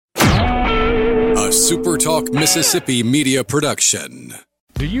SuperTalk Mississippi Media production.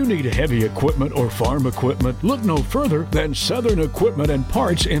 Do you need heavy equipment or farm equipment? Look no further than Southern Equipment and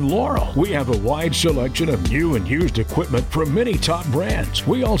Parts in Laurel. We have a wide selection of new and used equipment from many top brands.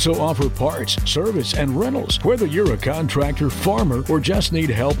 We also offer parts, service, and rentals. Whether you're a contractor, farmer, or just need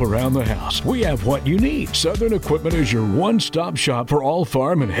help around the house, we have what you need. Southern Equipment is your one-stop shop for all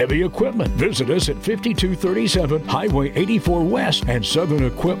farm and heavy equipment. Visit us at 5237 Highway 84 West and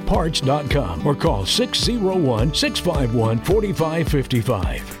SouthernEquipParts.com or call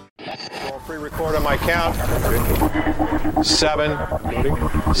 601-651-4555. Pre-record on my count.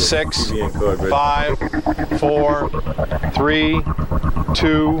 7, 6, 5, 4, 3,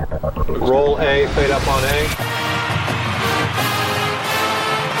 2. Roll A, fade up on A.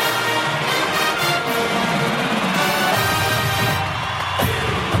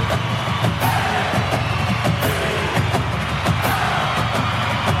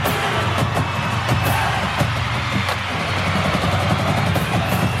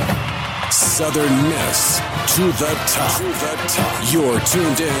 Southern Miss to the top. You're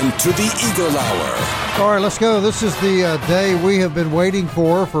tuned in to the Eagle Hour. All right, let's go. This is the day we have been waiting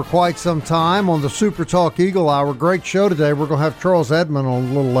for quite some time on the SuperTalk Eagle Hour. Great show today. We're going to have Charles Edmond on a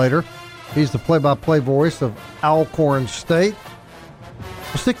little later. He's the play-by-play voice of Alcorn State.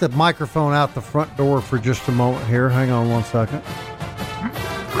 We'll stick the microphone out the front door for just a moment here. Hang on one second.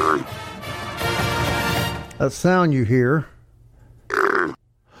 That sound you hear,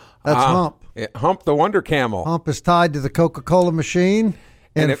 that's Hump. Hump the Wonder Camel. Hump is tied to the Coca-Cola machine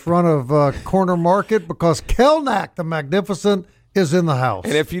in front of Corner Market because Kelnac, the Magnificent, is in the house.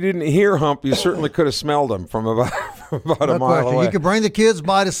 And if you didn't hear Hump, you certainly could have smelled him from about a mile away. You could bring the kids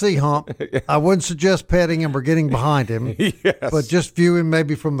by to see Hump. Yeah. I wouldn't suggest petting him or getting behind him, yes, but just view him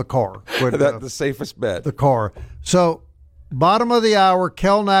maybe from the car. That's the safest bet. The car. So, bottom of the hour,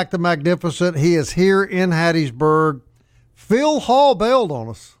 Kelnac the Magnificent. He is here in Hattiesburg. Phil Hall bailed on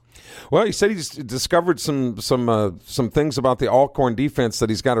us. Well, he said he's discovered some things about the Alcorn defense that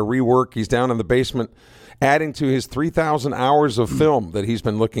he's got to rework. He's down in the basement adding to his 3,000 hours of film that he's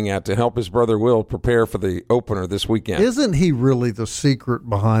been looking at to help his brother Will prepare for the opener this weekend. Isn't he really the secret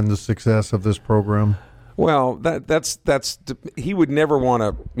behind the success of this program? Well, that's he would never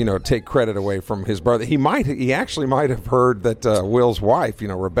want to take credit away from his brother. He actually might have heard that Will's wife,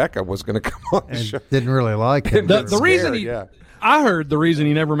 Rebecca, was going to come on the show. Didn't really like him. The reason I heard the reason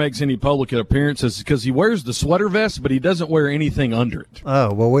he never makes any public appearances is because he wears the sweater vest, but he doesn't wear anything under it.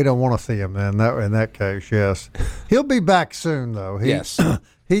 Oh, well, we don't want to see him then. In that case, yes. He'll be back soon, though. Yes.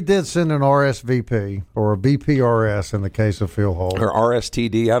 He did send an RSVP or a BPRS in the case of Phil Hall. Or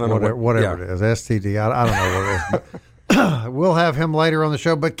RSTD, I don't know. Whatever it is, STD, I don't know what it is. We'll have him later on the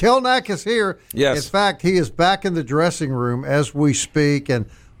show. But Kelnac is here. Yes. In fact, he is back in the dressing room as we speak, and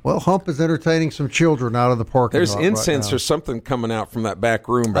well, Hump is entertaining some children out of the parking lot. There's incense or something coming out from that back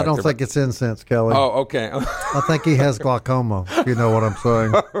room. I don't think it's incense, Kelly. Oh, okay. I think he has glaucoma, if you know what I'm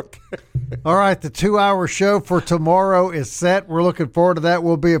saying. Okay. All right, the 2-hour show for tomorrow is set. We're looking forward to that.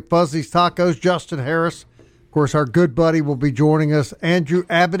 We'll be at Fuzzy's Tacos. Justin Harris, of course, our good buddy, will be joining us. Andrew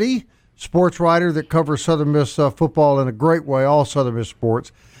Abity, sports writer that covers Southern Miss football in a great way, all Southern Miss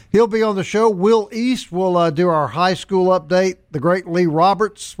sports. He'll be on the show. Will East will do our high school update. The great Lee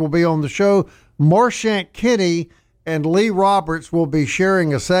Roberts will be on the show. Marchant Kinney and Lee Roberts will be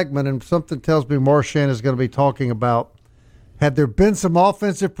sharing a segment, and something tells me Marchant is going to be talking about, had there been some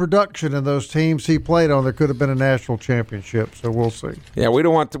offensive production in those teams he played on, there could have been a national championship. So we'll see. Yeah, we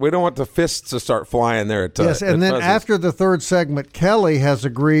don't want the fists to start flying there. Yes, and then after the third segment, Kelly has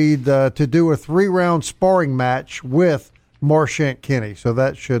agreed to do a 3-round sparring match with Marchant Kinney, so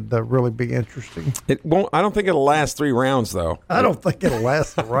that should really be interesting. It won't. I don't think it'll last 3 rounds, though. I don't think it'll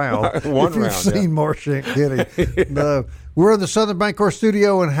last a round. One if you've round, seen Marchant Kinney. Yeah. No. We're in the Southern Bancorp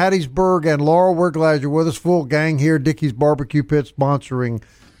studio in Hattiesburg and Laurel. We're glad you're with us. Full gang here. Dickey's Barbecue Pit sponsoring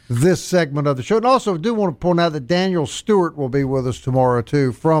this segment of the show. And also, I do want to point out that Daniel Stewart will be with us tomorrow,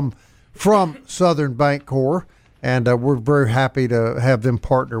 too, from Southern Bancorp. And we're very happy to have them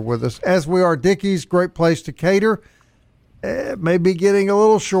partner with us. As we are Dickey's, great place to cater. It may be getting a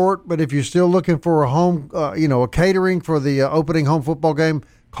little short, but if you're still looking for a home, a catering for the opening home football game,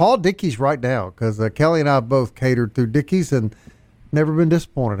 call Dickey's right now, because Kelly and I both catered through Dickey's and never been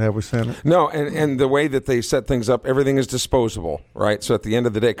disappointed, have we, Senator? No, and the way that they set things up, everything is disposable, right? So at the end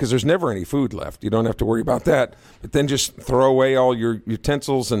of the day, because there's never any food left, you don't have to worry about that. But then just throw away all your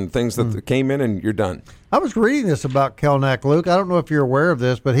utensils and things that came in, and you're done. I was reading this about Kelnac, Luke. I don't know if you're aware of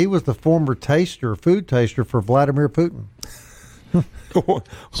this, but he was the former food taster for Vladimir Putin.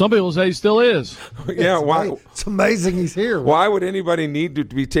 Some people say he still is. Yeah, why? It's amazing he's here. Why would anybody need to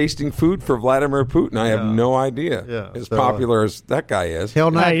be tasting food for Vladimir Putin? I have no idea. Yeah, as popular as that guy is.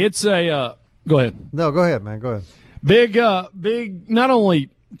 Kelnac. Hey, it's a go ahead. No, go ahead, man. Go ahead. Big. Not only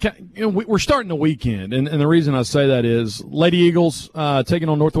we're starting the weekend, and the reason I say that is Lady Eagles taking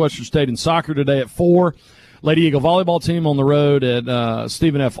on Northwestern State in soccer today at 4. Lady Eagle volleyball team on the road at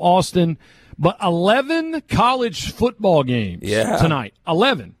Stephen F. Austin. But 11 college football games tonight.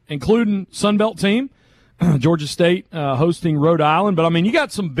 11, including Sunbelt team, Georgia State hosting Rhode Island. But, I mean, you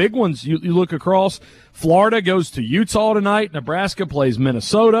got some big ones. You look across. Florida goes to Utah tonight. Nebraska plays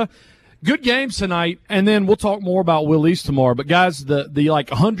Minnesota. Good games tonight, and then we'll talk more about Will East tomorrow. But, guys, the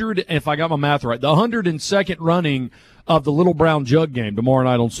 100, if I got my math right, the 102nd running of the Little Brown Jug game tomorrow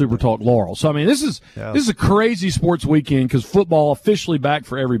night on SuperTalk Laurel. So, I mean, this is a crazy sports weekend because football officially back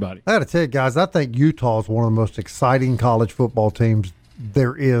for everybody. I got to tell you, guys, I think Utah is one of the most exciting college football teams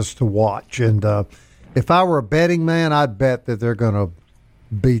there is to watch. And if I were a betting man, I'd bet that they're going to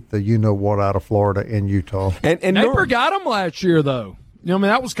beat the you-know-what out of Florida in Utah. And Napier got them last year, though. You know, I mean,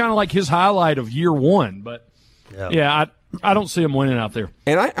 that was kind of like his highlight of year one. But, I don't see him winning out there.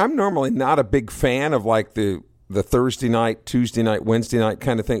 And I'm normally not a big fan of, like, the Thursday night, Tuesday night, Wednesday night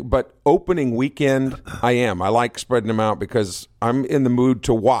kind of thing. But opening weekend, I am. I like spreading them out because I'm in the mood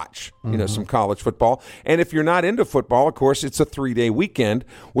to watch, some college football. And if you're not into football, of course, it's a 3-day weekend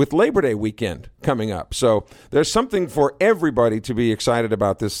with Labor Day weekend coming up. So there's something for everybody to be excited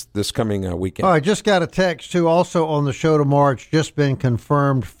about this coming weekend. All right, just got a text, too. Also on the show tomorrow, it's just been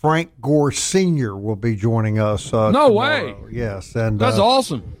confirmed Frank Gore Sr. will be joining us No tomorrow. way. Yes. And that's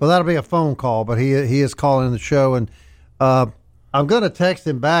awesome. Well, that'll be a phone call, but he is calling the show. And I'm going to text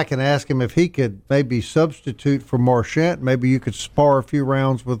him back and ask him if he could maybe substitute for Marchant. Maybe you could spar a few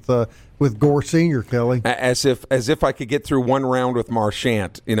rounds with Gore Sr., Kelly. As if I could get through one round with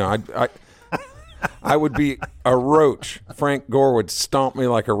Marchant. I would be a roach. Frank Gore would stomp me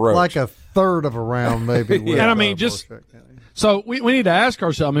like a roach. Like a third of a round, maybe. With, and I mean, so we need to ask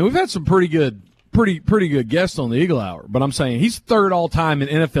ourselves. I mean, we've had some pretty good guests on the Eagle Hour, but I'm saying he's third all time in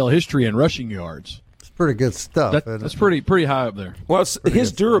NFL history in rushing yards. It's pretty good stuff. That's pretty high up there. Well,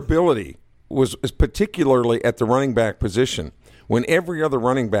 his durability was particularly at the running back position. When every other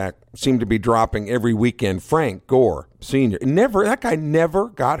running back seemed to be dropping every weekend, Frank Gore Sr. that guy never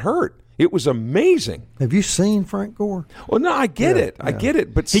got hurt. It was amazing. Have you seen Frank Gore? Well, no, I get it. I get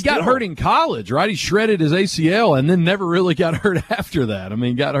it. But he got hurt in college, right? He shredded his ACL and then never really got hurt after that. I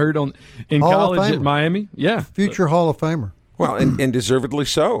mean, got hurt in college at Miami. Yeah. Future Hall of Famer. Well, and deservedly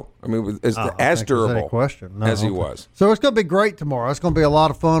so. I mean, as durable as he was. So it's going to be great tomorrow. It's going to be a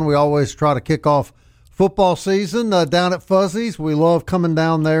lot of fun. We always try to kick off football season down at Fuzzy's. We love coming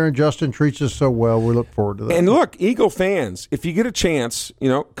down there, and Justin treats us so well. We look forward to that. And look, Eagle fans, if you get a chance,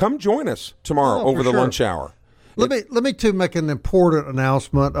 come join us tomorrow over the lunch hour. Let me too make an important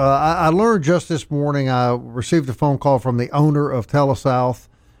announcement. I learned just this morning. I received a phone call from the owner of TeleSouth,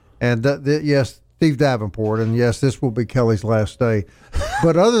 and yes, Steve Davenport, and yes, this will be Kelly's last day.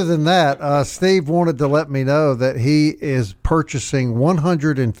 But other than that, Steve wanted to let me know that he is purchasing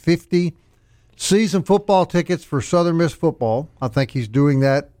 150 season football tickets for Southern Miss football. I think he's doing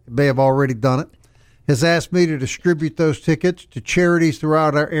that. May have already done it. Has asked me to distribute those tickets to charities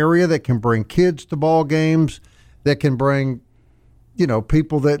throughout our area that can bring kids to ball games, that can bring,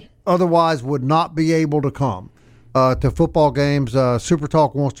 people that otherwise would not be able to come to football games.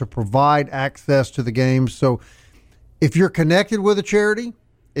 SuperTalk wants to provide access to the games. So if you're connected with a charity,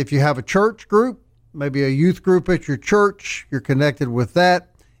 if you have a church group, maybe a youth group at your church, you're connected with that.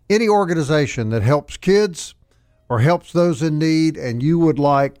 Any organization that helps kids or helps those in need, and you would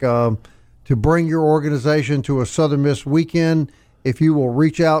like to bring your organization to a Southern Miss weekend, if you will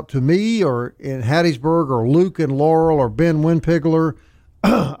reach out to me or in Hattiesburg or Luke in Laurel or Ben Winpigler,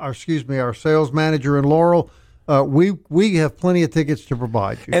 our sales manager in Laurel, we have plenty of tickets to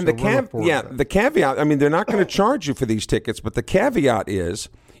provide you. And the caveat, I mean, they're not going to charge you for these tickets, but the caveat is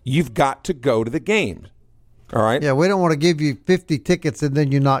you've got to go to the game. All right. Yeah, we don't want to give you 50 tickets and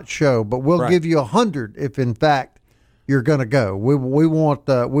then you not show, but we'll give you 100 if, in fact, you're going to go. We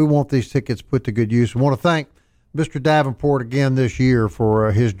want these tickets put to good use. We want to thank Mr. Davenport again this year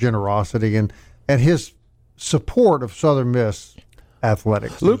for his generosity and his support of Southern Miss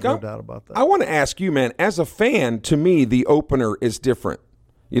athletics. Luke, no doubt about that. I want to ask you, man, as a fan, to me, the opener is different.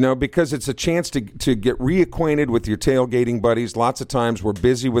 Because it's a chance to get reacquainted with your tailgating buddies. Lots of times we're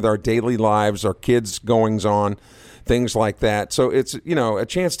busy with our daily lives, our kids' goings-on, things like that. So it's, a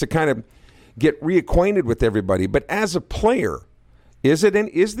chance to kind of get reacquainted with everybody. But as a player, is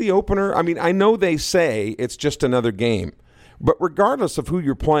the opener, I mean, I know they say it's just another game, But regardless of who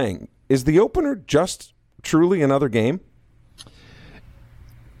you're playing, is the opener just truly another game?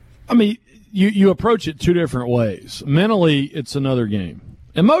 I mean, you approach it two different ways. Mentally, it's another game.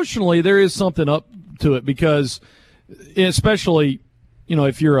 Emotionally, there is something up to it because, especially,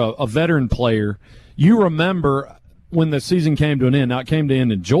 if you're a veteran player, you remember when the season came to an end. Now, it came to an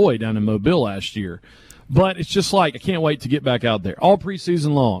end in joy down in Mobile last year. But it's just like, I can't wait to get back out there. All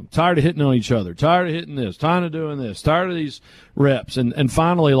preseason long, tired of hitting on each other, tired of hitting this, tired of doing this, tired of these reps. And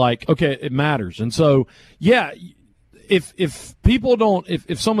finally, like, okay, it matters. And so, yeah, if people don't,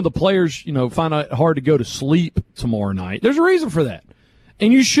 if some of the players, find it hard to go to sleep tomorrow night, there's a reason for that.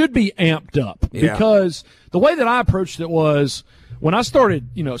 And you should be amped up because the way that I approached it was when I started,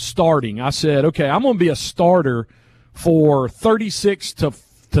 starting, I said, okay, I'm going to be a starter for 36 to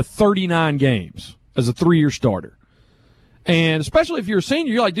 39 games as a 3-year starter. And especially if you're a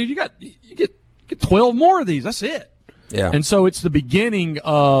senior, you're like, dude, you get 12 more of these. That's it. Yeah. And so it's the beginning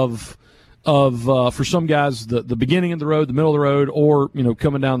of for some guys, the beginning of the road, the middle of the road, or,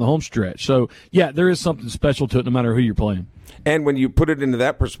 coming down the home stretch. So, yeah, there is something special to it no matter who you're playing. And when you put it into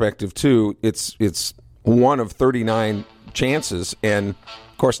that perspective, too, it's one of 39 chances. And,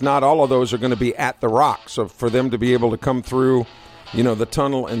 of course, not all of those are going to be at the Rock. So for them to be able to come through, the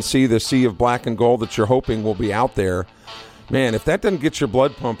tunnel and see the sea of black and gold that you're hoping will be out there, man, if that doesn't get your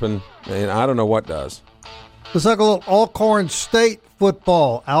blood pumping, man, I don't know what does. Let's talk a little Alcorn State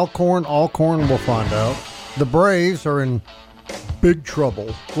football. Alcorn, we'll find out. The Braves are in big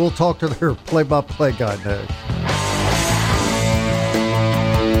trouble. We'll talk to their play-by-play guy next.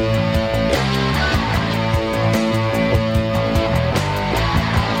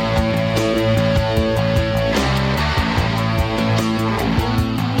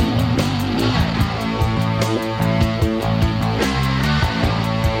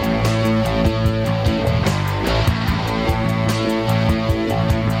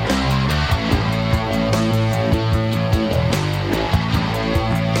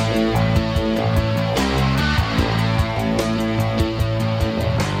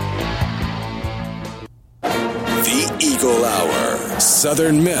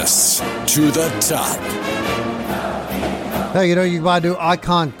 Southern Miss to the top. Hey, you can buy a new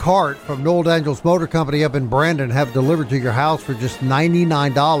Icon cart from Noel Daniels Motor Company up in Brandon and have it delivered to your house for just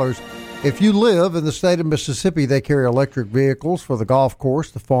 $99. If you live in the state of Mississippi, they carry electric vehicles for the golf course,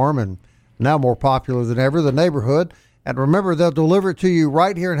 the farm, and now more popular than ever, the neighborhood. And remember, they'll deliver it to you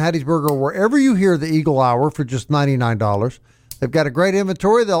right here in Hattiesburg or wherever you hear the Eagle Hour for just $99. They've got a great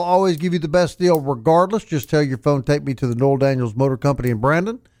inventory. They'll always give you the best deal regardless. Just tell your phone, take me to the Noel Daniels Motor Company in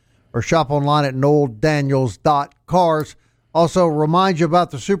Brandon, or shop online at noeldaniels.cars. Also, remind you about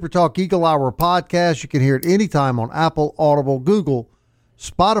the SuperTalk Eagle Hour podcast. You can hear it anytime on Apple, Audible, Google,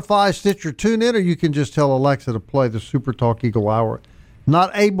 Spotify, Stitcher, TuneIn, or you can just tell Alexa to play the SuperTalk Eagle Hour. Not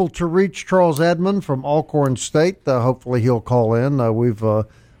able to reach Charles Edmond from Alcorn State. Hopefully he'll call in. We've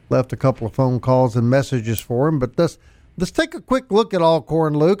left a couple of phone calls and messages for him, but let's take a quick look at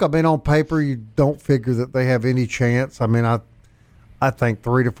Alcorn, Luke. I mean, on paper, you don't figure that they have any chance. I mean, I think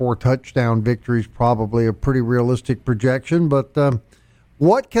 3 to 4 touchdown victories probably a pretty realistic projection. But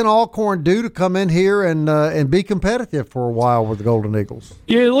what can Alcorn do to come in here and be competitive for a while with the Golden Eagles?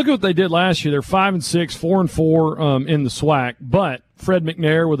 Yeah, look at what they did last year. They're 5-6, 4-4 in the SWAC. But Fred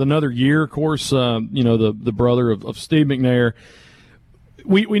McNair with another year, of course, the brother of Steve McNair.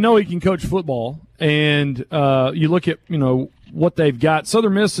 We know he can coach football. And you look at, what they've got.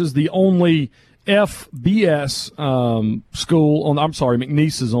 Southern Miss is the only FBS school.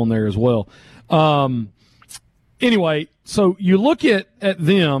 McNeese is on there as well. Anyway, so you look at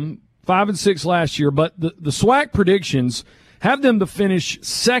them, 5-6 last year, but the SWAC predictions have them to finish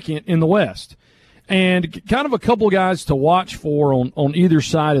second in the West. And kind of a couple guys to watch for on either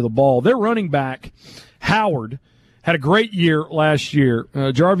side of the ball. Their running back, Howard, had a great year last year.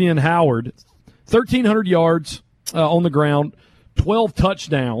 Jarvian Howard, 1,300 yards on the ground, 12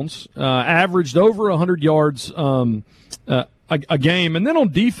 touchdowns, averaged over 100 yards a game. And then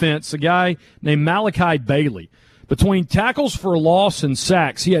on defense, a guy named Malachi Bailey. Between tackles for loss and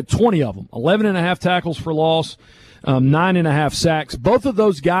sacks, he had 20 of them, 11.5 tackles for loss, 9.5 sacks. Both of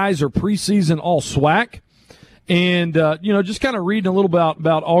those guys are preseason all-SWAC. And, just kind of reading a little bit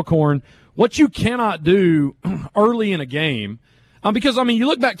about Alcorn, what you cannot do early in a game, because, you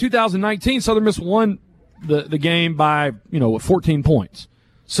look back 2019, Southern Miss won the game by, 14 points.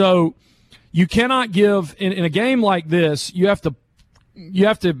 So you cannot give, in a game like this, you have to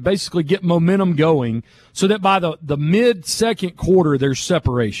basically get momentum going so that by the mid-second quarter there's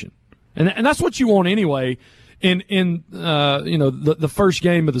separation. And that's what you want anyway. in the first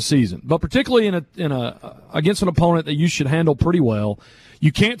game of the season, but particularly in a against an opponent that you should handle pretty well.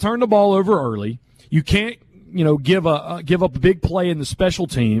 You can't turn the ball over early. You can't give up a big play in the special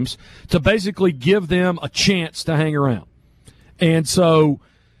teams to basically give them a chance to hang around. And so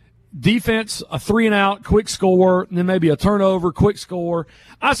defense, a 3-and-out, quick score, and then maybe a turnover, quick score.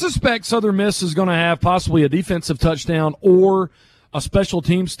 I suspect Southern Miss is going to have possibly a defensive touchdown or a special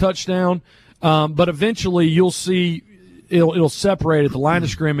teams touchdown, but eventually you'll see it'll separate at the line of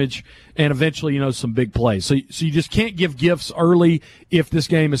scrimmage and eventually, some big plays. So you just can't give gifts early if this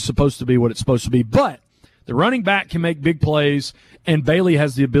game is supposed to be what it's supposed to be. But the running back can make big plays, and Bailey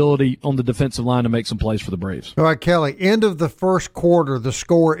has the ability on the defensive line to make some plays for the Braves. All right, Kelly, end of the first quarter, the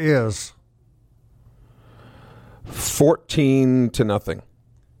score is? 14-0.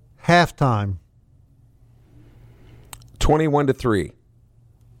 Halftime? 21-3.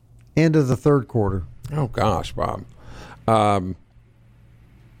 End of the third quarter? Oh, gosh, Bob.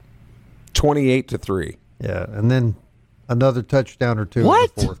 28-3. Yeah, and then another touchdown or two in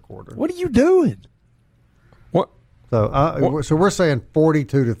the fourth quarter. What are you doing? What? So, so we're saying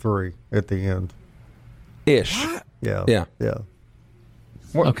 42-3 at the end. Ish. What? Yeah.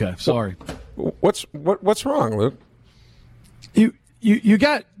 What, okay, sorry. What's wrong, Luke? You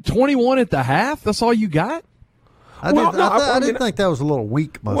got 21 at the half? That's all you got? I didn't think that was a little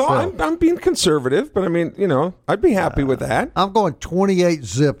weak myself. Well, I'm being conservative, but I mean, I'd be happy with that. I'm going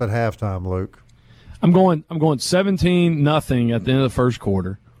 28-0 at halftime, Luke. I'm going 17-0 at the end of the first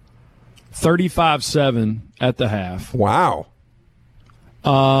quarter. 35-7 at the half. Wow.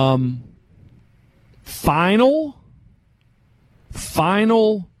 Final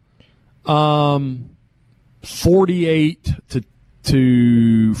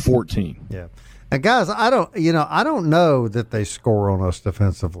 48-14. Yeah. And guys, I don't know that they score on us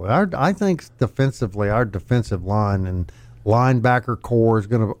defensively. I think defensively, our defensive line and linebacker core is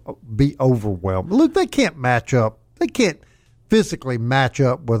going to be overwhelmed. Look, they can't match up. They can't physically match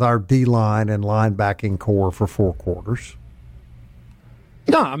up with our D-line and linebacking core for 4 quarters.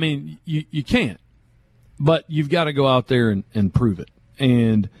 No, I mean, you can't. But you've got to go out there and prove it.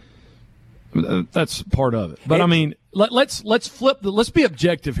 And that's part of it. But, I mean, let's flip let's be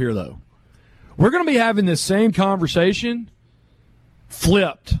objective here, though. We're going to be having this same conversation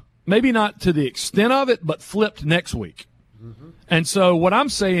flipped, maybe not to the extent of it, but flipped next week. Mm-hmm. And so what I'm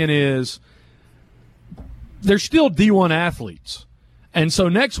saying is they're still D1 athletes. And so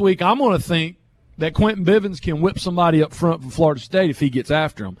next week I'm going to think that Quentin Bivens can whip somebody up front from Florida State if he gets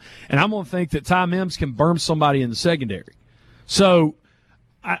after him. And I'm going to think that Ty Mims can burn somebody in the secondary. So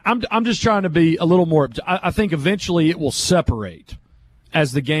I'm just trying to be a little more – I think eventually it will separate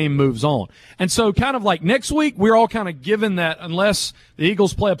as the game moves on. And so kind of like next week, we're all kind of given that unless the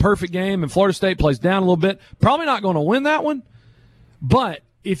Eagles play a perfect game and Florida State plays down a little bit, probably not going to win that one. But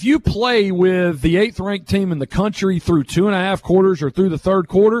if you play with the 8th-ranked team in the country through 2.5 quarters or through the third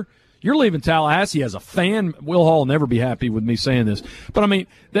quarter, you're leaving Tallahassee as a fan. Will Hall will never be happy with me saying this. But, I mean,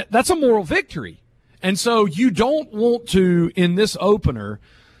 that's a moral victory. And so you don't want to, in this opener,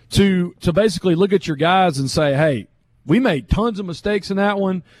 to basically look at your guys and say, hey, we made tons of mistakes in that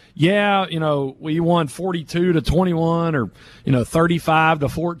one. Yeah, we won 42-21 or,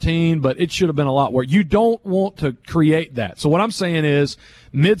 35-14, but it should have been a lot worse. You don't want to create that. So what I'm saying is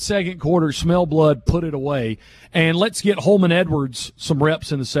mid-second quarter, smell blood, put it away, and let's get Holman Edwards some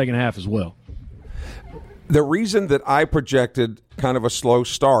reps in the second half as well. The reason that I projected kind of a slow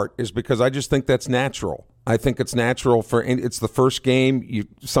start is because I just think that's natural. I think it's natural it's the first game.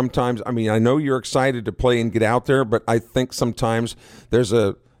 I know you're excited to play and get out there, but I think sometimes there's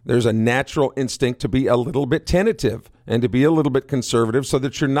a natural instinct to be a little bit tentative and to be a little bit conservative so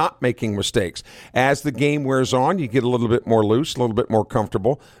that you're not making mistakes. As the game wears on, you get a little bit more loose, a little bit more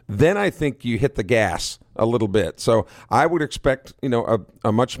comfortable. Then I think you hit the gas a little bit. So I would expect,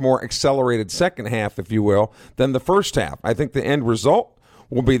 a much more accelerated second half, if you will, than the first half. I think the end result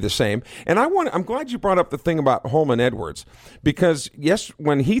will be the same. And I'm glad you brought up the thing about Holman Edwards, because yes,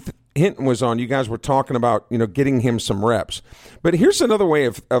 when Heath Hinton was on, you guys were talking about, getting him some reps. But here's another way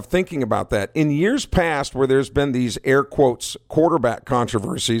of thinking about that. In years past where there's been these air quotes quarterback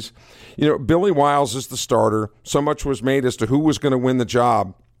controversies, Billy Wiles is the starter. So much was made as to who was going to win the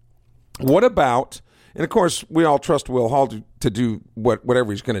job. What about, and of course we all trust Will Hall to do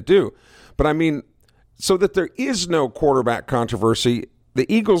whatever he's going to do. But I mean, so that there is no quarterback controversy, the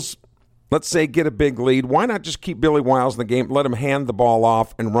Eagles, let's say, get a big lead. Why not just keep Billy Wiles in the game, let him hand the ball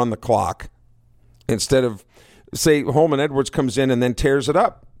off and run the clock instead of, say, Holman Edwards comes in and then tears it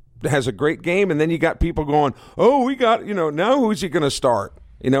up, has a great game, and then you got people going, oh, we got, now who's he going to start?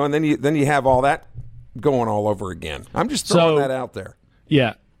 And then you have all that going all over again. I'm just throwing that out there.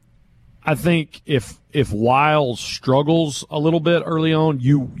 Yeah. I think if Wiles struggles a little bit early on,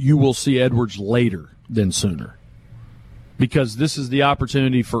 you will see Edwards later than sooner, because this is the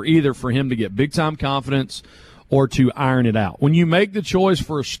opportunity for him to get big-time confidence or to iron it out. When you make the choice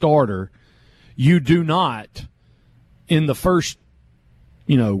for a starter, you do not, in the first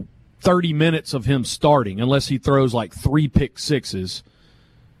 30 minutes of him starting, unless he throws like 3 pick sixes,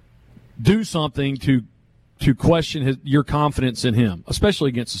 do something to question your confidence in him, especially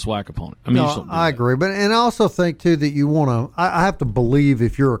against a SWAC opponent. I mean, I agree, and I also think too that you want to. I have to believe,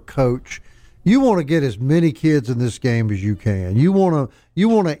 if you're a coach, you want to get as many kids in this game as you can. You want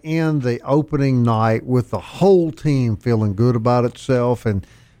to end the opening night with the whole team feeling good about itself, and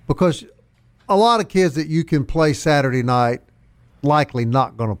because a lot of kids that you can play Saturday night likely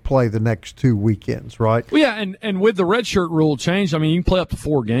not going to play the next 2 weekends, right? Well, yeah, and with the redshirt rule change, I mean, you can play up to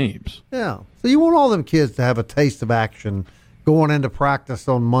 4 games. Yeah, so you want all them kids to have a taste of action going into practice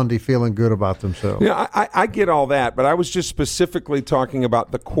on Monday feeling good about themselves. Yeah, I get all that, but I was just specifically talking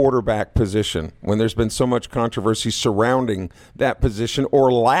about the quarterback position when there's been so much controversy surrounding that position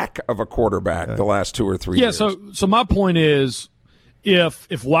or lack of a quarterback the last 2 or 3 years. Yeah, so my point is,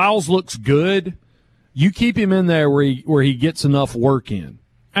 if Wiles looks good, you keep him in there where he gets enough work in,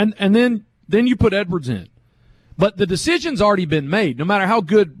 and then you put Edwards in. But the decision's already been made. No matter how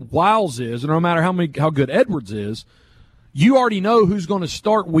good Wiles is, and no matter how good Edwards is, you already know who's going to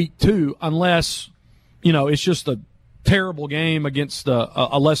start week 2, unless it's just a terrible game against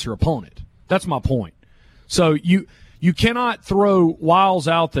a lesser opponent. That's my point. So you cannot throw Wiles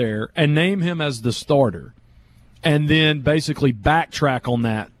out there and name him as the starter, and then basically backtrack on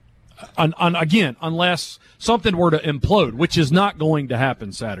that. Again, unless something were to implode, which is not going to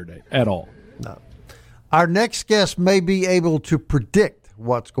happen Saturday at all. No. Our next guest may be able to predict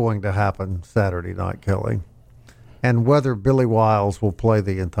what's going to happen Saturday night, Kelly, and whether Billy Wiles will play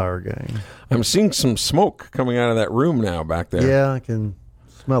the entire game. I'm seeing some smoke coming out of that room now back there. Yeah, I can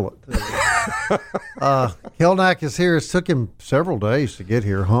smell it. Kelnac is here. It took him several days to get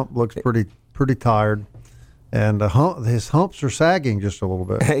here. Hump looks pretty tired. And his humps are sagging just a little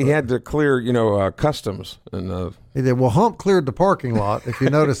bit. He had to clear, customs. And he did. Well, Hump cleared the parking lot. If you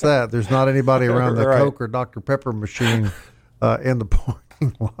notice that, there's not anybody around the Coke or Dr. Pepper machine in the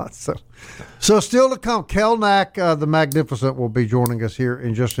parking lot. So still to come, Kelnac, the Magnificent, will be joining us here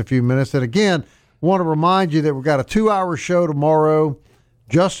in just a few minutes. And again, want to remind you that we've got a 2-hour show tomorrow.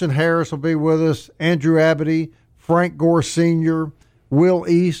 Justin Harris will be with us, Andrew Abity, Frank Gore Sr., Will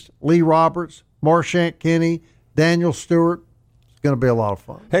East, Lee Roberts, Marchant Kenny, Daniel Stewart. It's going to be a lot of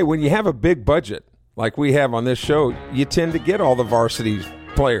fun. Hey, when you have a big budget like we have on this show, you tend to get all the varsity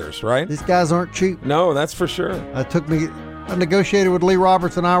players, right? These guys aren't cheap. No, that's for sure. I negotiated with Lee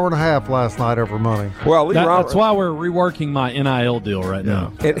Roberts an hour and a half last night over money. Well, Roberts. That's why we're reworking my NIL deal right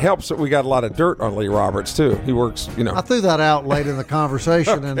now. It helps that we got a lot of dirt on Lee Roberts, too. He works, I threw that out late in the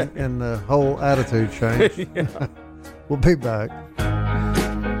conversation and the whole attitude changed. We'll be back.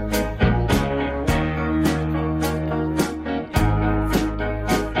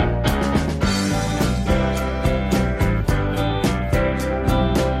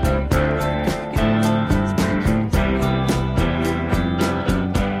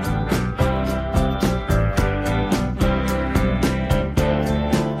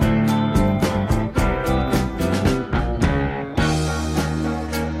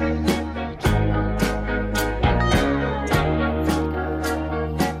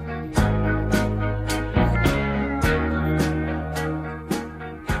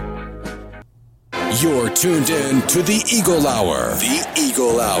 You're tuned in to the Eagle Hour. The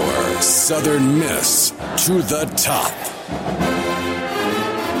Eagle Hour. Southern Miss to the top.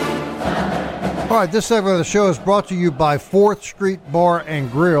 All right, this segment of the show is brought to you by 4th Street Bar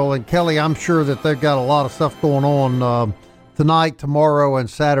and Grill. And, Kelly, I'm sure that they've got a lot of stuff going on tonight, tomorrow, and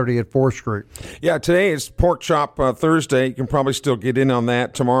Saturday at 4th Street. Yeah, today is Pork Chop Thursday. You can probably still get in on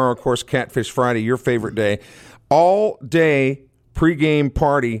that. Tomorrow, of course, Catfish Friday, your favorite day. All day pregame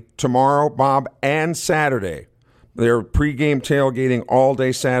party tomorrow, Bob, and Saturday. They're pregame tailgating all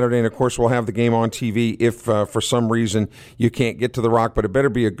day Saturday, and of course we'll have the game on TV if for some reason you can't get to the Rock, but it better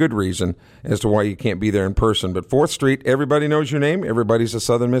be a good reason as to why you can't be there in person. But 4th Street, everybody knows your name. Everybody's a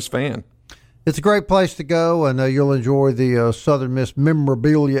Southern Miss fan. It's a great place to go, and you'll enjoy the Southern Miss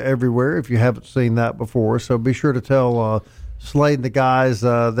memorabilia everywhere if you haven't seen that before. So be sure to tell Slade and the guys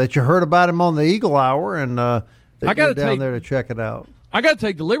that you heard about him on the Eagle Hour, and I got down there to check it out. I got to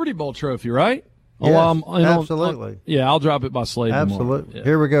take the Liberty Bowl trophy, right? Yes, absolutely. I'll drop it by Slade. Absolutely. Yeah.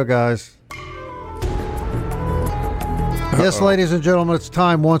 Here we go, guys. Yes, ladies and gentlemen, it's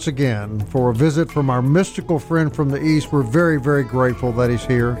time once again for a visit from our mystical friend from the East. We're very, very grateful that he's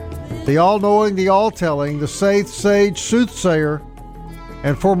here. The all-knowing, the all-telling, the sage, soothsayer,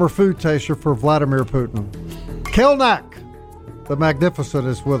 and former food taster for Vladimir Putin. Kelnac, the Magnificent,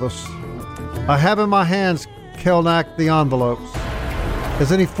 is with us. I have in my hands, Kelnac, the envelopes.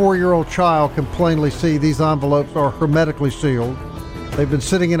 As any 4-year-old child can plainly see, these envelopes are hermetically sealed. They've been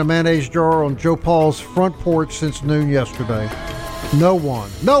sitting in a mayonnaise jar on Joe Paul's front porch since noon yesterday. No one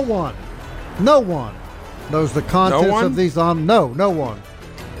knows the contents of these no one.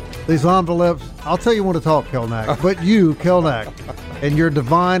 These envelopes, I'll tell you when to talk, Kelnac, but you, Kelnac, in your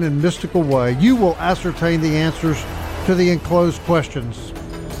divine and mystical way, you will ascertain the answers to the enclosed questions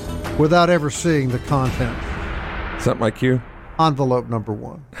without ever seeing the content. Is that my cue? Envelope number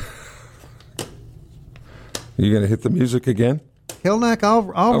 1. You going to hit the music again? Kelnac,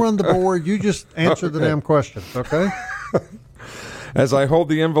 I'll run the board. You just answer the damn question, okay? As I hold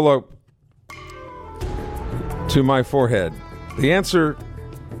the envelope to my forehead, the answer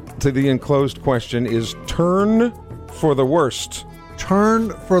to the enclosed question is turn for the worst. Turn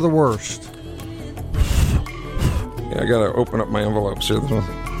for the worst. Yeah, I got to open up my envelopes here.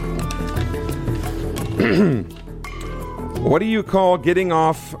 What do you call getting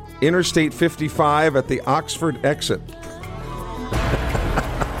off Interstate 55 at the Oxford exit?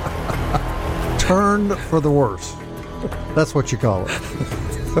 Turn for the worst. That's what you call it.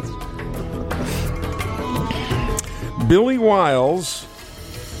 Billy Wiles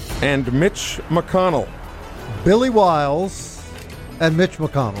and Mitch McConnell. Billy Wiles and Mitch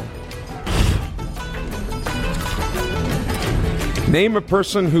McConnell. Name a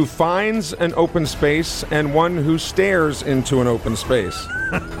person who finds an open space and one who stares into an open space.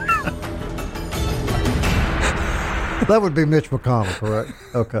 That would be Mitch McConnell, correct?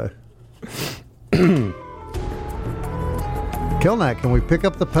 Okay. Kelnac, can we pick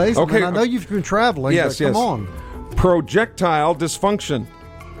up the pace? Okay. I know you've been traveling. Yes, but come on. Projectile dysfunction.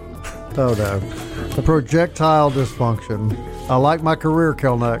 Oh, no. The projectile dysfunction. I like my career,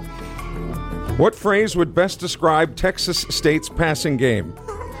 Kelnac. What phrase would best describe Texas State's passing game?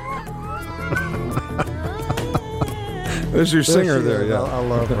 There's your singer there, yeah. I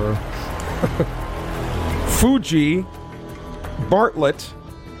love her. Fuji, Bartlett,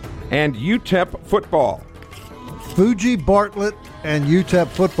 and UTEP football. Fuji, Bartlett, and UTEP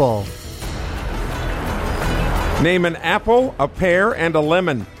football. Name an apple, a pear, and a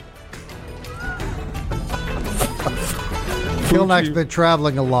lemon. Kelnac's been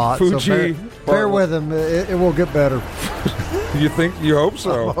traveling a lot, Fuji, so bear with him. It will get better. You think? You hope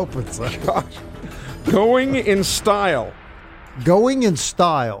so? I'm hoping so. Gosh. Going in style. Going in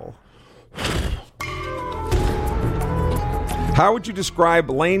style. How would you describe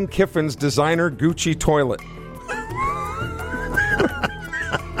Lane Kiffin's designer Gucci toilet?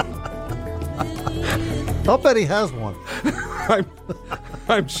 I'll bet he has one.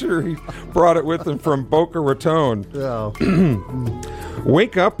 I'm sure he brought it with him from Boca Raton. Yeah.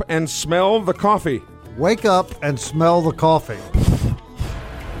 Wake up and smell the coffee. Wake up and smell the coffee.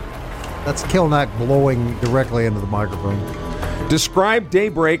 That's Kelnac blowing directly into the microphone. Describe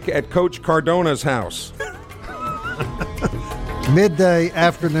daybreak at Coach Cardona's house. Midday,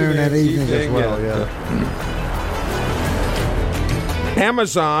 afternoon, and evening as well, yeah.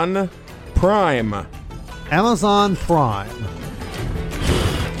 Amazon Prime. Amazon Prime.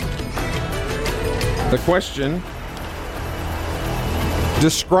 The question: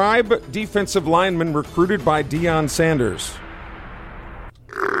 describe defensive lineman recruited by Deion Sanders.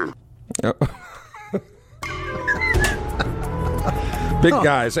 Big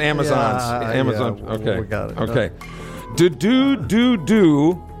guys, Amazons. Amazon. Yeah, okay. we got it. Okay. Do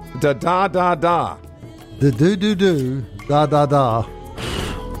da da da da. Do da da da.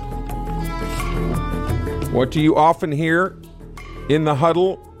 What do you often hear in the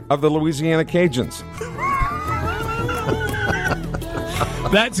huddle of the Louisiana Cajuns?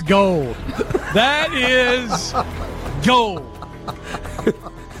 That's gold. That is gold.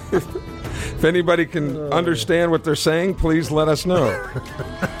 If anybody can understand what they're saying, please let us know.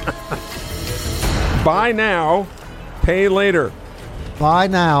 Buy now, pay later. Buy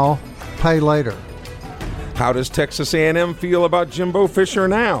now, pay later. How does Texas A&M feel about Jimbo Fisher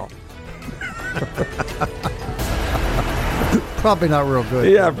now? Probably not real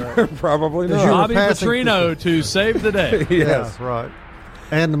good. Yeah, probably not. Bobby Petrino to save the day. Yes. Yeah, right.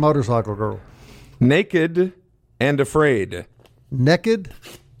 And the motorcycle girl. Naked and afraid. Naked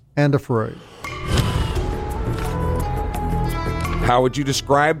and afraid. How would you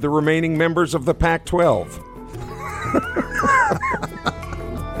describe the remaining members of the Pac-12?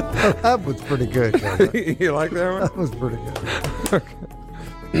 That was pretty good, Kelnac. You like that one? That was pretty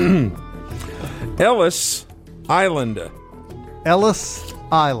good. Ellis Island. Ellis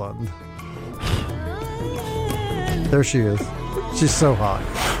Island. There she is. She's so hot.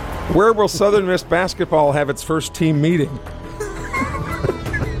 Where will Southern Miss basketball have its first team meeting?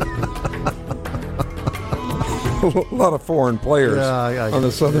 A lot of foreign players on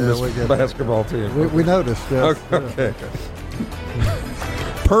the Southern Miss basketball team. We noticed. Yes. Okay.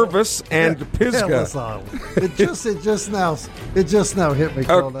 Purvis and Pisgah. Ellis Island. It just now hit me,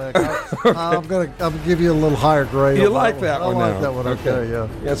 Kelnac. I'm gonna give you a little higher grade. You like that one now? I like that one. Okay, yeah.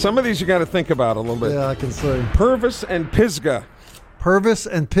 Yeah, some of these you got to think about a little bit. Yeah, I can see. Purvis and Pisgah. Purvis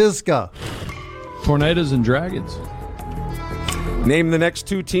and Pisgah. Tornadoes and Dragons. Name the next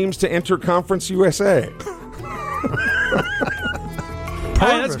two teams to enter Conference USA.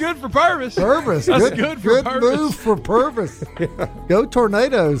 Hey, that's good for Purvis. Purvis. That's good for good Purvis. move for Purvis. Go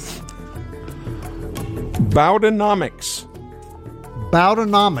Tornadoes. Bowdonomics.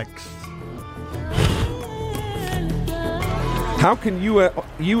 Bowdonomics. How can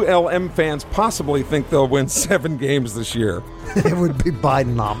ULM fans possibly think they'll win 7 games this year? It would be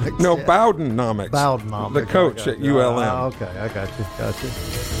Bidenomics. No, Bowdonomics. Bowdonomics. The coach at ULM. Okay, I got you.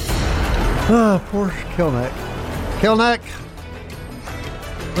 Oh, poor Kelnac. Kelnac,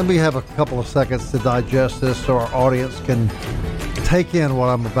 let me have a couple of seconds to digest this so our audience can take in what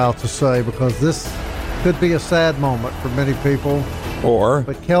I'm about to say, because this could be a sad moment for many people.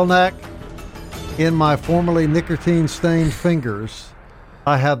 But Kelnac, in my formerly nicotine-stained fingers,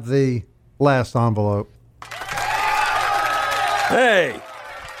 I have the last envelope. Hey!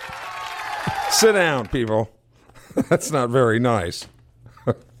 Sit down, people. That's not very nice.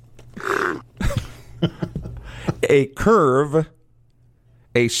 A curve,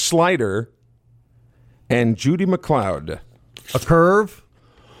 a slider, and Judy McLeod. A curve,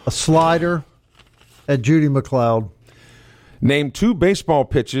 a slider, and Judy McLeod. Name 2 baseball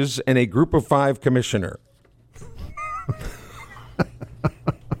pitches and a group of 5 commissioner.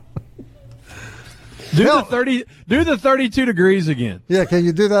 Do the 32 degrees again. Yeah, can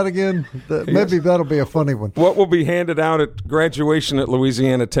you do that again? Maybe that'll be a funny one. What will be handed out at graduation at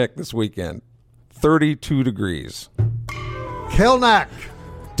Louisiana Tech this weekend? 32 degrees. Kelnac.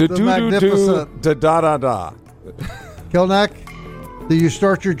 The Magnificent. Da-da-da-da. Kelnac, do you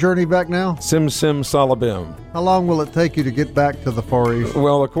start your journey back now? Sim salabim. How long will it take you to get back to the Far East?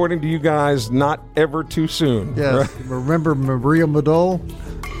 Well, according to you guys, not ever too soon. Yes. Right? Remember Maria Modol?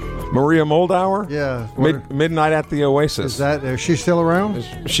 Maria Moldauer? Yeah. Midnight at the Oasis. Is she still around?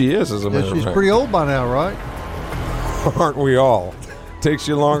 She is, as a matter of fact. She's pretty old by now, right? Aren't we all? Takes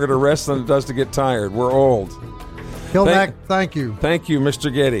you longer to rest than it does to get tired. We're old. Kelnac, thank you. Thank you,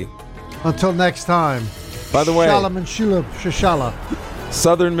 Mr. Getty. Until next time. By the way, Shalom and Shishala.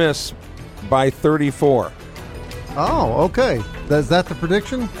 Southern Miss by 34. Oh, okay. Is that the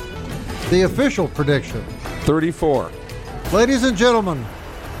prediction? The official prediction. 34. Ladies and gentlemen,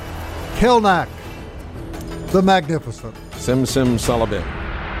 Kelnac, the Magnificent. Sim Salabim.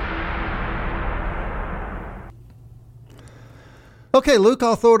 Okay, Luke,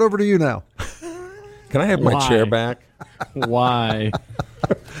 I'll throw it over to you now. Can I have my chair back? Why?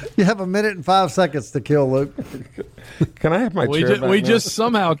 You have 1 minute and 5 seconds to kill, Luke. Can I have my chair back? We just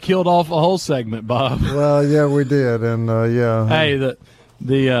somehow killed off a whole segment, Bob. Well, yeah, we did, and yeah. Hey, the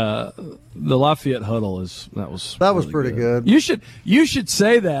Lafayette huddle that was really pretty good. You should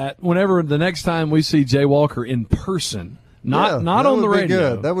say that whenever the next time we see Jay Walker in person, not on the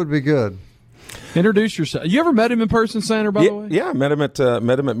radio. Good. That would be good. Introduce yourself. You ever met him in person, Sander, by the way? Yeah, I met him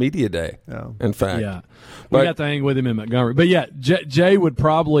at Media Day. Yeah. In fact. Yeah. We got to hang with him in Montgomery. But yeah, Jay would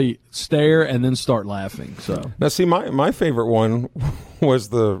probably stare and then start laughing. So now, see, my favorite one was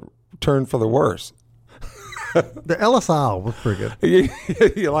the turn for the worse. The Ellis Isle was pretty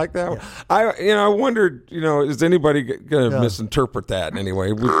good. You like that one? I wondered, is anybody going to misinterpret that in any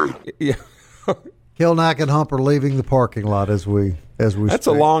way? Kelnac and Hump are leaving the parking lot as we That's speak.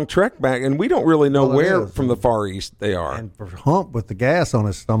 A long trek back, and we don't really know where from the Far East they are. And for Hump, with the gas on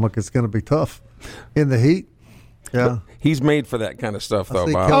his stomach, it's going to be tough in the heat. Yeah, but he's made for that kind of stuff,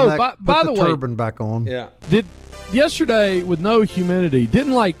 though, Bob. Kelnac by the way, turban back on. Yeah. Did yesterday with no humidity?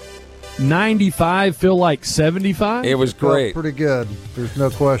 Didn't 95 feel like 75? It was great. Pretty good. There's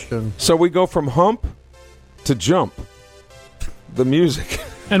no question. So we go from Hump to Jump. The music.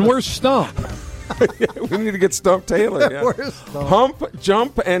 And where's Stump? We need to get Stump Taylor. Yeah. Where's Stump? Hump,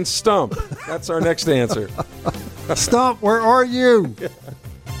 Jump, and Stump. That's our next answer. Stump, where are you?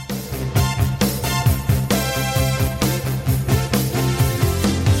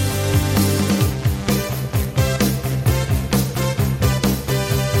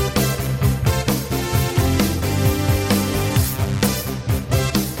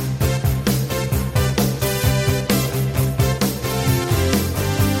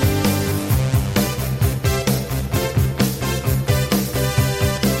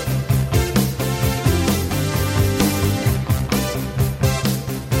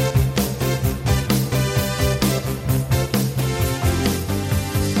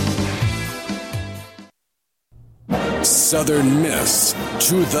 Southern Miss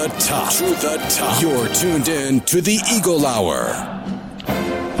to the top. To the top. You're tuned in to the Eagle Hour.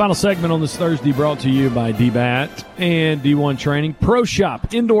 Final segment on this Thursday brought to you by DBAT and D1 Training. Pro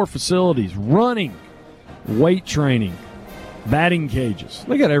Shop, indoor facilities, running, weight training, batting cages.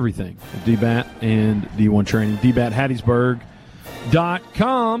 They got everything at DBAT and D1 Training.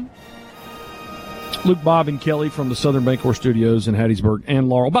 DBATHattiesburg.com. Luke, Bob, and Kelly from the Southern Bancorp Studios in Hattiesburg and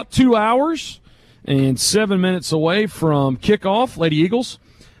Laurel. About 2 hours and 7 minutes away from kickoff. Lady Eagles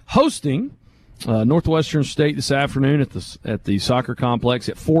hosting Northwestern State this afternoon at the soccer complex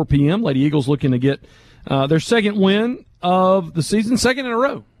at 4 p.m. Lady Eagles looking to get their second win of the season, second in a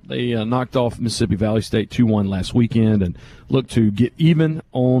row. They knocked off Mississippi Valley State 2-1 last weekend and look to get even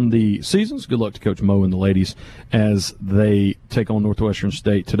on the seasons. Good luck to Coach Mo and the ladies as they take on Northwestern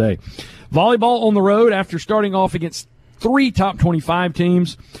State today. Volleyball on the road after starting off against 3 top 25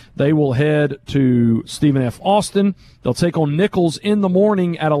 teams. They will head to Stephen F. Austin. They'll take on Nichols in the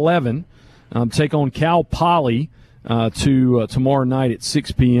morning at 11. Take on Cal Poly tomorrow night at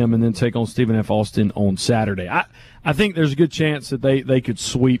 6 p.m. and then take on Stephen F. Austin on Saturday. I think there's a good chance that they could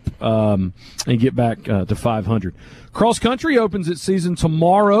sweep and get back to 500. Cross country opens its season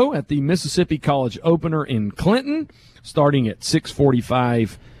tomorrow at the Mississippi College Opener in Clinton, starting at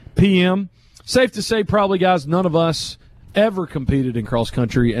 6:45 p.m. Safe to say, probably, guys, none of us ever competed in cross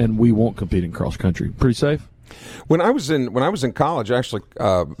country, and we won't compete in cross country. Pretty safe. When I was in college, actually.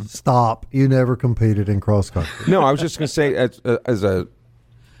 Stop! You never competed in cross country. No, I was just going to say,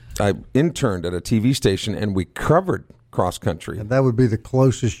 I interned at a TV station, and we covered cross country. And that would be the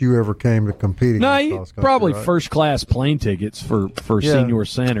closest you ever came to competing. No, in cross country, probably right? first class plane tickets for senior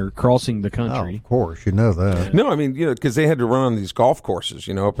center crossing the country. Oh, of course, you know that. No, I mean, because they had to run on these golf courses,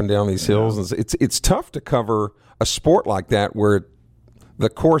 up and down these hills, and it's tough to cover a sport like that where the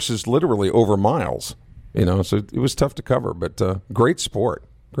course is literally over miles. So it was tough to cover, but great sport.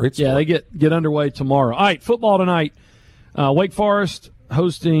 Great sport. Yeah, they get underway tomorrow. All right, football tonight. Wake Forest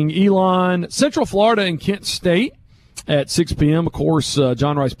hosting Elon. Central Florida and Kent State at 6 p.m. Of course,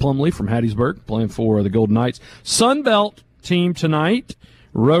 John Rice Plumlee from Hattiesburg playing for the Golden Knights. Sun Belt team tonight.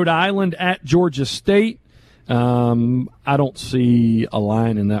 Rhode Island at Georgia State. I don't see a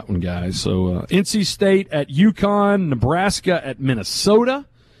line in that one, guys. So NC State at UConn. Nebraska at Minnesota.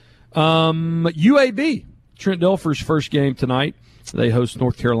 UAB, Trent Dilfer's first game tonight. They host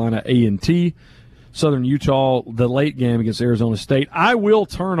North Carolina A&T. Southern Utah, the late game against Arizona State. I'll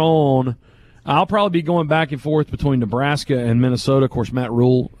probably be going back and forth between Nebraska and Minnesota. Of course, Matt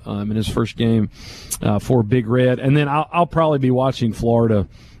Rule in his first game for Big Red. And then I'll probably be watching Florida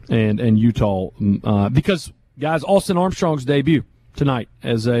and Utah because, guys, Austin Armstrong's debut tonight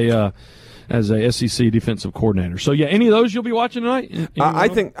as a SEC defensive coordinator. So, yeah, any of those you'll be watching tonight? I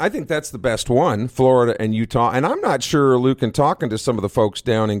think that's the best one, Florida and Utah. And I'm not sure, Luke, in talking to some of the folks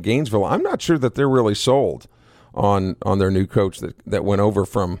down in Gainesville, I'm not sure that they're really sold on their new coach that went over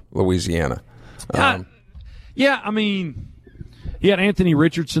from Louisiana. Yeah, I mean, he had Anthony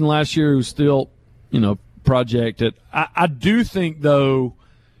Richardson last year who's still, projected. I do think, though,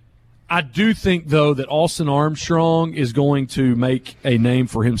 that Austin Armstrong is going to make a name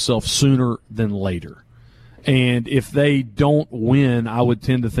for himself sooner than later. And if they don't win, I would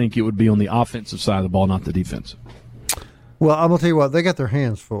tend to think it would be on the offensive side of the ball, not the defensive. Well, I'm going to tell you what, they got their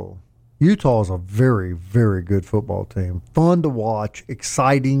hands full. Utah is a very, very good football team. Fun to watch,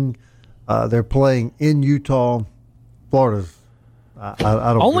 exciting. They're playing in Utah. Florida's, I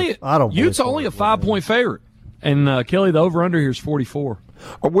don't. Utah's only a 5-point favorite. And, Kelly, the over-under here is 44.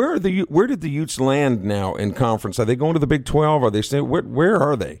 Where did the Utes land now in conference? Are they going to the Big 12? Are they staying? Where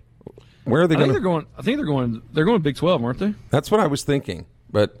are they? Where are they going? I think they're going Big 12, aren't they? That's what I was thinking.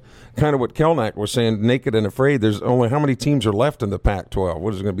 But kind of what Kelnac was saying, naked and afraid. There's only how many teams are left in the Pac-12?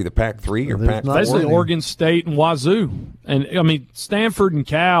 What is it going to be, the Pac-3 or Pac-4? Basically Oregon State and Wazoo. And I mean, Stanford and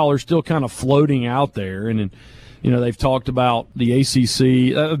Cal are still kind of floating out there. And they've talked about the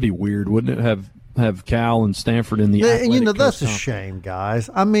ACC. That would be weird, wouldn't it? Have Cal and Stanford in the athletic that's a shame, guys.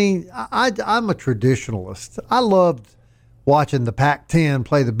 I mean, I'm a traditionalist. I loved watching the Pac-10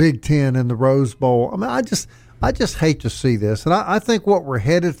 play the Big Ten in the Rose Bowl. I mean, I just hate to see this. And I think what we're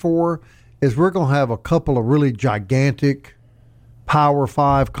headed for is we're going to have a couple of really gigantic Power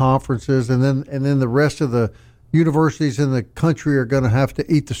 5 conferences, and then the rest of the universities in the country are going to have to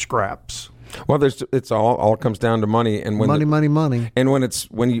eat the scraps. Well, it's all comes down to money, and when money. And when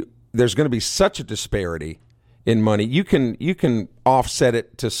there's going to be such a disparity in money. You can offset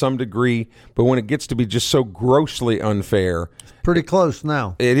it to some degree, but when it gets to be just so grossly unfair, it's pretty close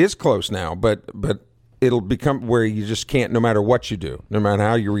now. It is close now, but it'll become where you just can't, no matter what you do, no matter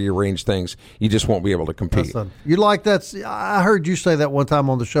how you rearrange things, you just won't be able to compete. You like that? I heard you say that one time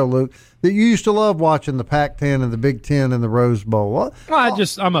on the show, Luke, that you used to love watching the Pac-10 and the Big Ten and the Rose Bowl. What? I'm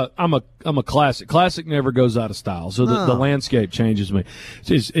a classic. Classic never goes out of style. So the landscape changes me.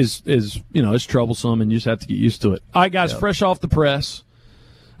 It's troublesome, and you just have to get used to it. All right, guys, fresh off the press,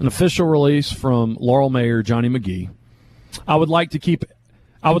 an official release from Laurel Mayor Johnny McGee. I would like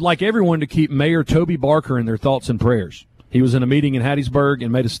everyone to keep Mayor Toby Barker in their thoughts and prayers. He was in a meeting in Hattiesburg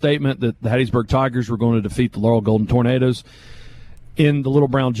and made a statement that the Hattiesburg Tigers were going to defeat the Laurel Golden Tornadoes in the Little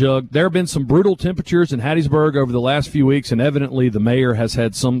Brown Jug. There have been some brutal temperatures in Hattiesburg over the last few weeks, and evidently the mayor has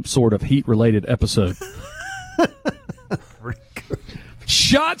had some sort of heat-related episode.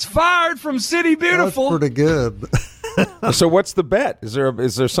 Shots fired from City Beautiful. That's pretty good. So what's the bet? Is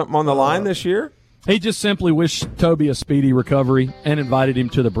there something on the line this year? He just simply wished Toby a speedy recovery and invited him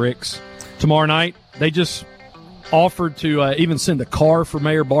to the Bricks tomorrow night. They just offered to even send a car for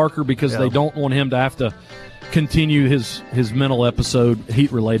Mayor Barker because they don't want him to have to continue his mental episode,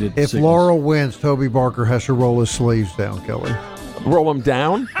 heat-related If sickness. Laurel wins, Toby Barker has to roll his sleeves down, Kelly. Roll him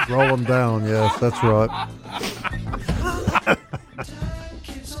down? Roll him down, yes, that's right.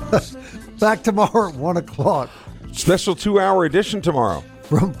 Back tomorrow at 1 o'clock. Special 2-hour edition tomorrow.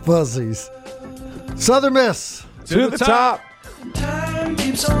 From Fuzzies. Southern Miss. To the top. Time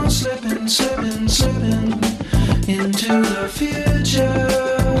keeps on slipping, slipping, slipping into the future.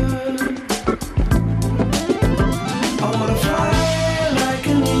 I wanna fly like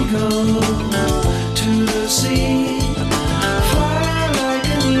an eagle to the sea. Fly like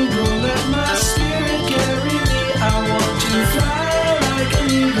an eagle, let my spirit carry me. I want to fly like an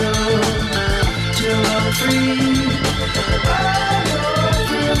eagle till I'm free. I go through the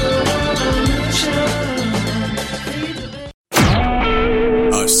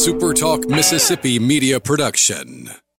A SuperTalk Mississippi Media production.